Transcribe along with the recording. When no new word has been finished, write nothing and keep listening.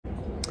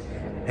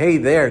Hey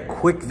there,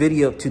 quick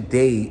video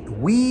today.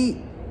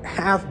 We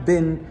have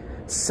been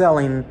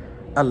selling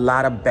a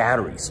lot of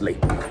batteries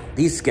lately.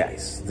 These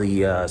guys,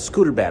 the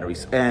scooter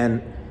batteries.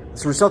 And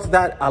as a result of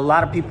that, a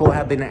lot of people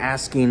have been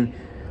asking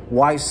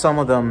why some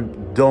of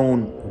them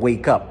don't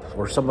wake up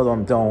or some of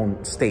them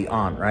don't stay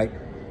on, right?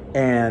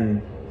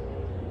 And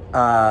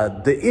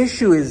the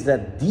issue is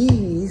that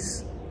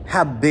these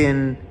have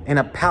been in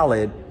a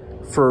pallet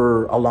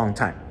for a long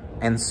time.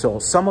 And so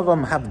some of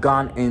them have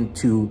gone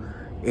into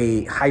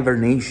a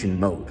hibernation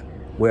mode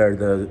where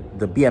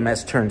the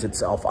BMS turns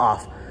itself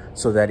off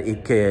so that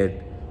it could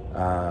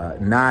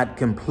not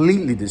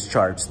completely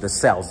discharge the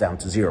cells down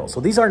to zero. So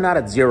these are not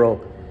at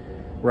zero,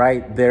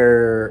 right?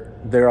 They're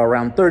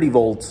around 30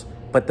 volts,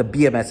 but the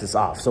BMS is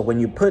off. So when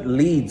you put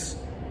leads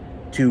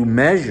to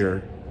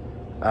measure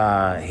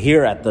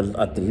here at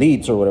the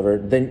leads or whatever,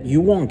 then you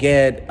won't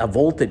get a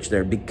voltage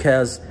there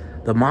because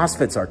the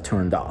MOSFETs are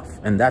turned off,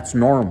 and that's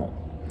normal.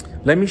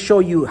 Let me show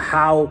you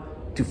how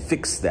to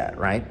fix that,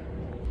 right?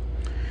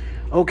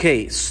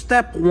 Okay,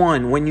 step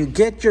one, when you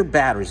get your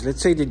batteries,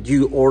 let's say that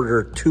you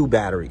order 2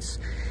 batteries.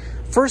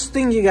 First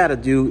thing you gotta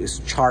do is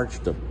charge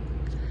them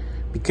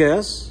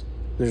because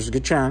there's a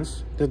good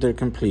chance that they're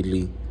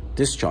completely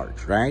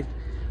discharged, right?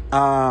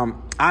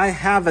 I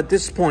have at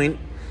this point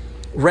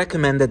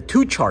recommended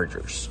 2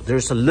 chargers.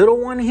 There's a little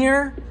one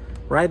here,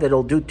 right,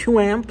 that'll do 2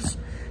 amps,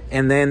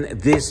 and then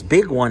this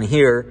big one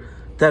here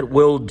that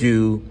will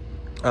do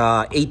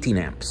 18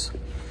 amps.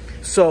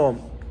 So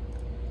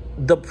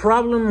the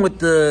problem with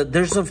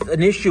there's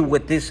an issue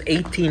with this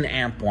 18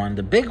 amp one.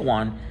 The big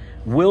one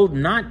will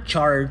not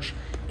charge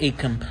a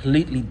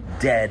completely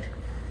dead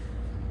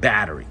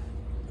battery.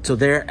 So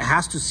there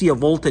has to see a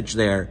voltage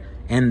there,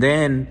 and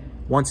then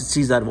once it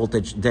sees that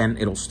voltage, then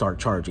it'll start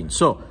charging.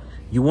 So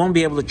you won't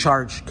be able to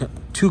charge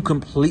 2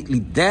 completely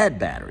dead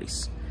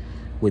batteries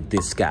with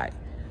this guy.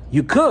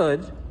 You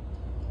could,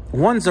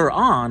 once they're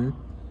on,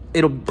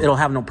 it'll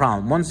have no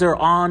problem. Once they're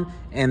on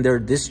and they're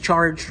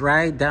discharged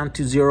right down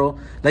to zero,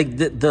 like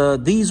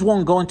these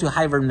won't go into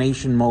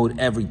hibernation mode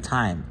every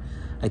time.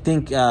 I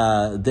think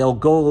they'll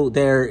go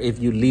there if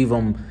you leave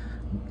them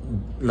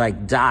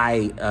like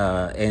die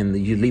and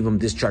you leave them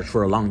discharged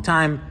for a long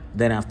time.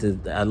 Then after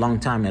a long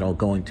time, it'll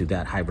go into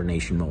that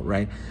hibernation mode,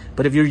 right?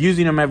 But if you're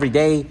using them every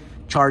day,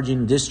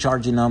 charging,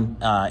 discharging them,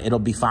 it'll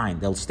be fine.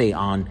 They'll stay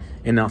on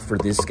enough for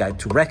this guy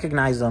to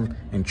recognize them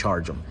and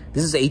charge them.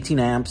 This is 18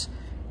 amps.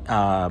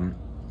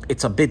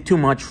 It's a bit too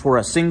much for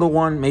a single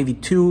one, maybe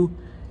 2.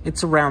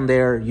 It's around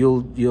there.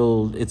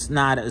 It's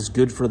not as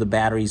good for the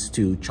batteries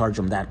to charge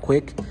them that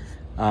quick,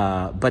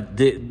 but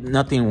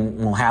nothing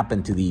will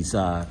happen to these.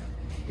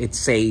 It's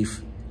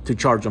safe to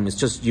charge them. It's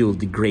just you'll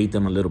degrade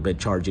them a little bit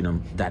charging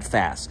them that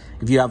fast.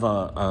 If you have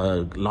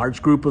a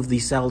large group of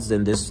these cells,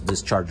 then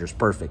this charger is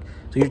perfect.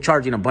 So you're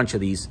charging a bunch of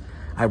these,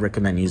 I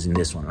recommend using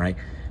this one, right?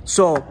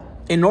 So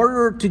in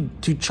order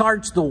to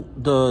charge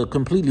the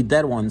completely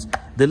dead ones,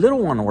 the little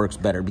one works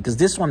better because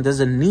this one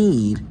doesn't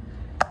need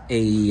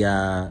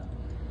a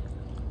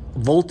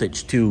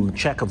voltage to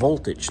check a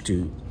voltage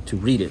to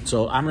read it.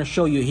 So I'm going to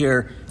show you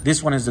here.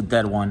 This one is the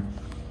dead one.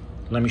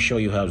 Let me show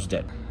you how it's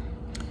dead.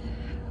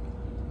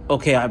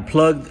 Okay, I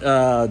plugged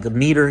the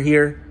meter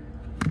here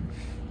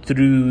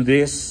through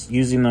this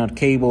using a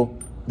cable.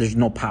 There's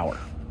no power,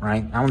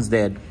 right? That one's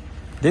dead.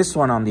 This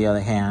one, on the other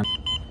hand,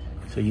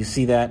 so you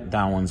see that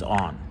one's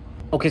on.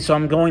 Okay, so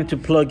I'm going to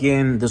plug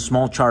in the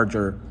small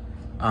charger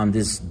on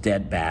this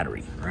dead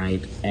battery,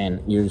 right? And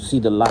you see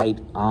the light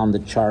on the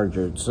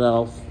charger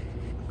itself.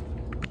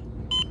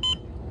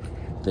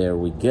 There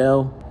we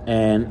go.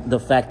 And the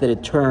fact that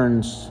it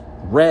turns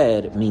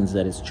red means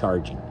that it's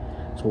charging.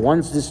 So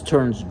once this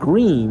turns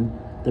green,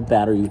 the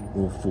battery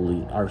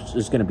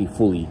is going to be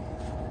fully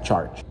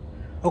charged.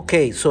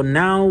 Okay, so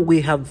now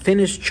we have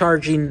finished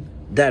charging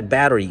that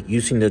battery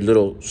using the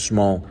little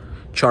small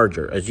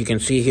charger. As you can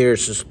see here,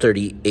 it's just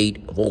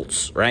 38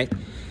 volts, right?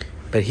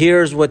 But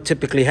here's what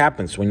typically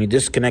happens. When you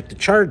disconnect the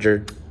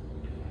charger,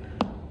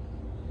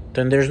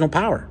 then there's no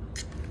power,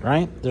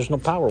 right? There's no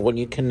power. When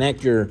you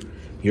connect your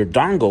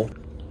dongle,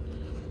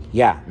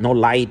 yeah, no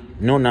light,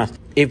 no nothing.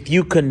 If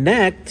you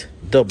connect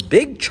the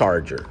big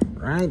charger,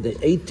 right, the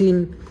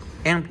 18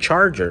 amp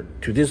charger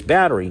to this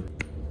battery,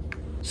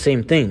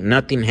 same thing,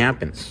 nothing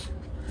happens.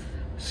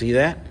 See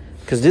that?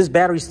 Because this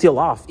battery's still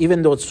off.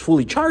 Even though it's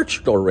fully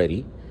charged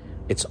already,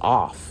 it's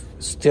off,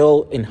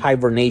 still in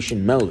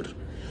hibernation mode.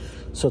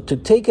 So to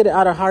take it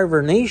out of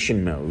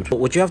hibernation mode,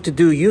 what you have to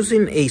do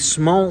using a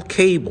small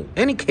cable,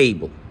 any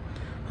cable,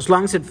 as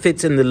long as it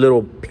fits in the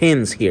little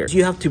pins here,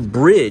 you have to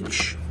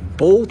bridge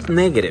both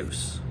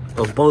negatives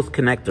of both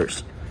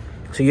connectors.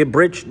 So you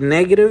bridge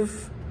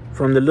negative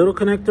from the little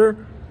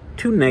connector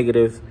to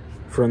negative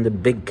from the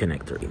big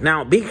connector.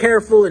 Now be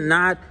careful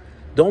and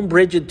don't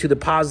bridge it to the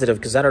positive,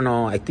 because I don't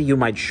know, I think you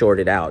might short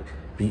it out.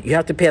 You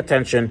have to pay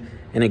attention,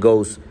 and it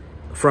goes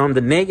from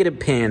the negative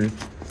pin,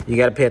 you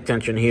got to pay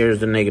attention, here's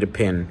the negative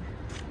pin,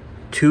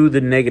 to the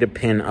negative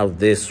pin of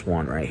this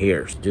one right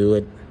here. Let's do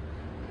it.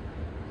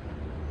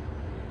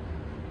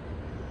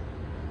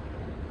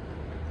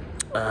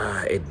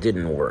 It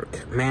didn't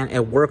work. Man,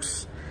 it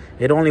works.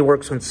 It only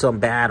works on some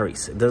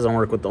batteries. It doesn't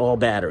work with all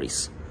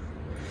batteries.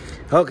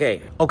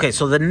 Okay,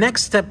 so the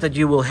next step that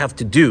you will have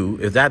to do,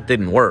 if that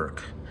didn't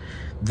work,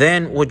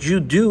 then what you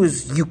do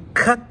is you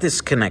cut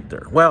this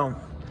connector. Well,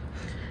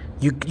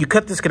 you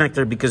cut this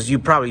connector because you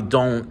probably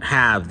don't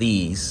have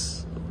the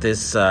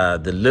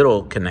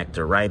little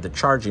connector, right? The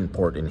charging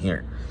port in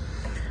here.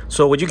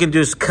 So what you can do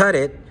is cut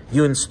it,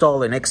 you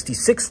install an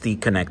XT60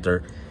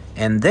 connector,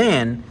 and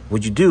then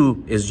what you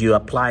do is you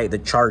apply the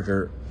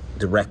charger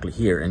directly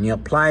here, and you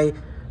apply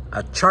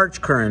a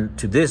charge current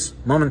to this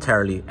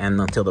momentarily and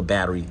until the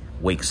battery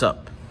wakes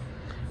up,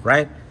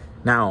 right?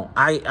 Now,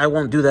 I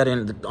won't do that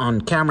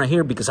on camera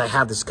here because I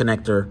have this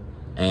connector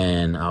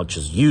and I'll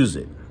just use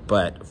it.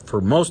 But for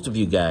most of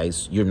you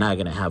guys, you're not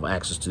gonna have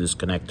access to this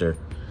connector,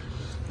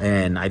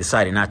 and I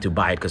decided not to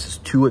buy it because it's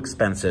too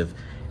expensive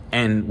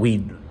and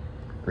we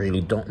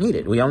really don't need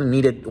it. We only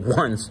need it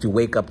once to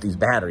wake up these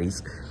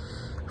batteries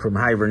from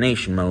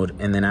hibernation mode,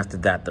 and then after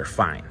that they're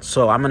fine.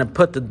 So I'm gonna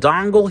put the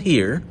dongle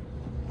here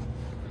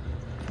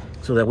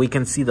so that we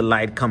can see the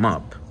light come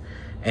up.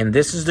 And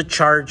this is the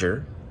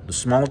charger, the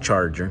small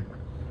charger,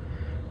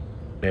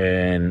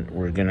 and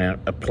we're gonna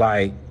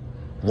apply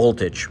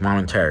voltage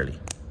momentarily.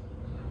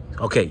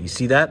 Okay, you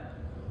see that?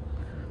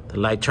 The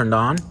light turned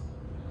on.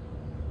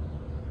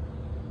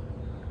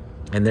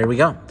 And there we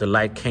go. The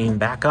light came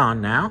back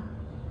on now.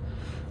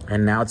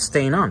 And now it's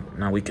staying on.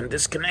 Now we can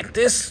disconnect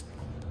this.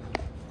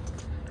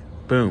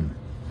 Boom.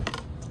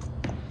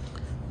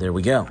 There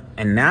we go.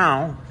 And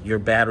now your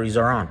batteries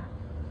are on.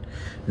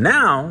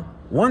 Now,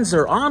 once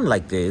they're on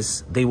like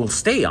this, they will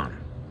stay on,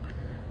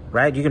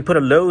 right? You can put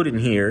a load in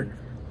here,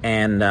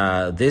 and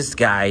this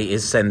guy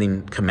is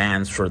sending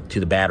commands to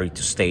the battery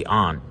to stay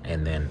on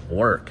and then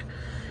work.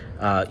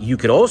 You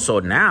could also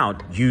now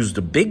use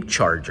the big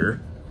charger.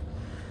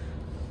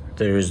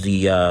 There's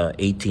the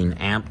 18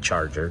 amp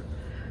charger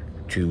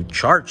to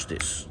charge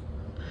this.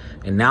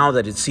 And now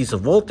that it sees a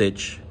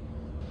voltage,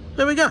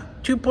 there we go,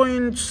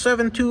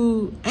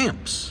 2.72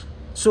 amps.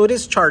 So it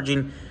is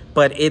charging,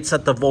 but it's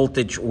at the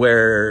voltage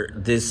where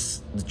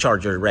the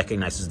charger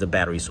recognizes the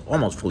battery's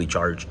almost fully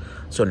charged.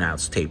 So now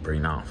it's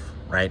tapering off,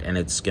 right? And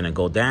it's gonna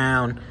go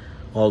down,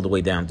 all the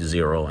way down to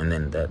 0, and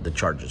then the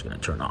charger's gonna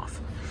turn off.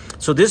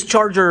 So this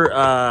charger,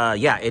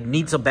 yeah, it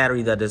needs a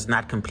battery that is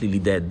not completely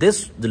dead.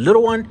 The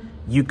little one,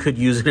 you could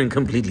use it in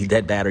completely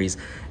dead batteries,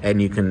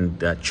 and you can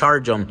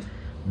charge them.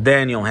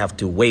 Then you'll have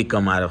to wake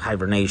them out of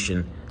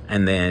hibernation,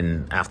 and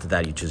then after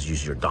that, you just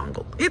use your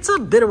dongle. It's a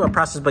bit of a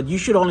process, but you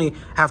should only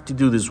have to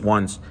do this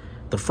once,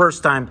 the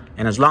first time,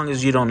 and as long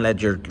as you don't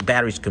let your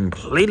batteries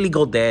completely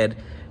go dead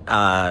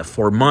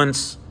for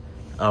months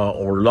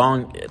or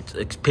long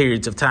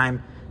periods of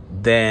time,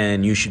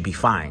 then you should be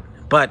fine.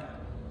 But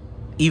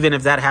even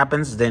if that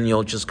happens, then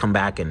you'll just come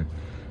back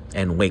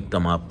and wake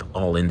them up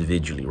all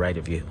individually, right?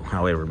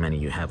 However many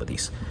you have of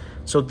these.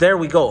 So there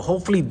we go.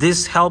 Hopefully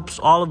this helps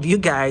all of you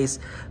guys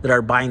that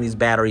are buying these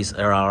batteries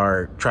or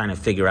are trying to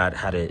figure out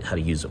how to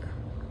use them.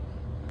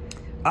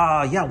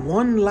 Yeah,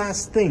 one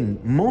last thing.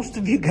 Most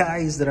of you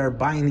guys that are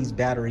buying these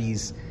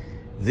batteries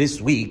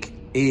this week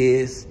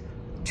is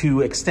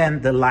to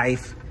extend the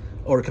life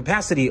or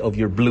capacity of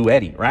your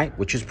Bluetti, right?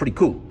 Which is pretty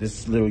cool.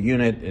 This little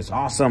unit is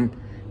awesome.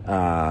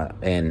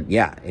 And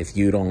yeah, if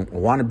you don't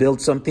want to build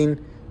something,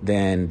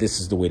 then this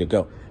is the way to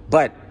go.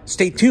 But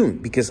stay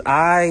tuned, because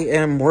I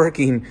am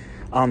working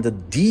on the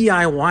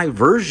DIY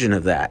version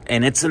of that,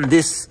 and it's in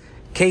this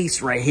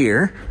case right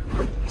here.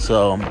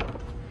 So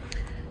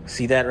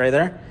see that right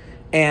there?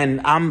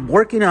 And I'm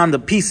working on the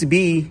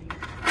PCB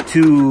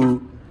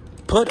to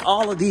put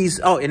all of these,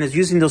 oh, and it's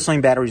using those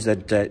same batteries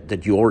that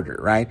you order,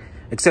 right?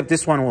 Except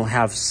this one will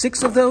have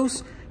 6 of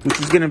those, which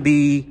is gonna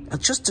be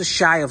just a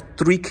shy of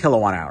 3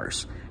 kilowatt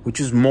hours,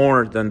 which is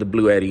more than the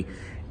Bluetti.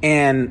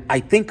 And I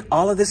think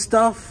all of this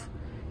stuff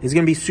is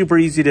gonna be super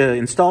easy to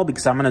install,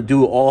 because I'm gonna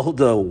do all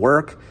the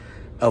work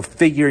of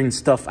figuring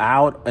stuff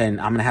out, and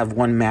I'm gonna have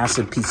one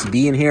massive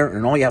PCB in here,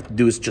 and all you have to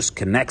do is just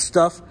connect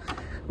stuff,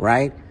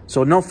 right?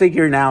 So no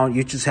figuring out,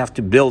 you just have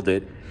to build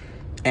it.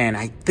 And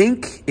I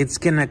think it's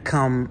gonna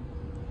come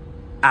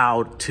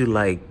out to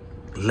like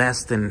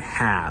less than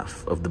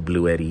half of the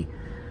Bluetti,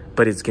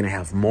 but it's gonna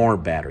have more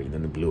battery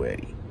than the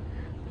Bluetti,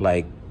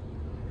 like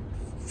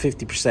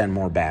 50%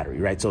 more battery,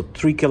 right? So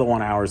 3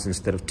 kilowatt hours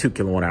instead of 2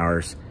 kilowatt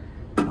hours.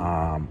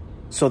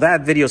 So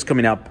that video is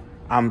coming up.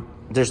 I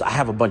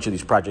have a bunch of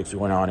these projects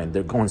going on, and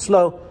they're going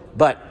slow,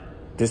 but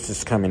this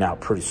is coming out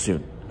pretty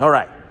soon. All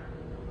right.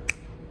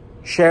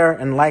 Share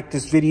and like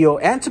this video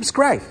and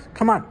subscribe.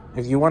 Come on.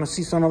 If you want to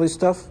see some of this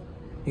stuff,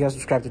 you gotta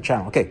subscribe to the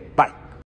channel. Okay, bye.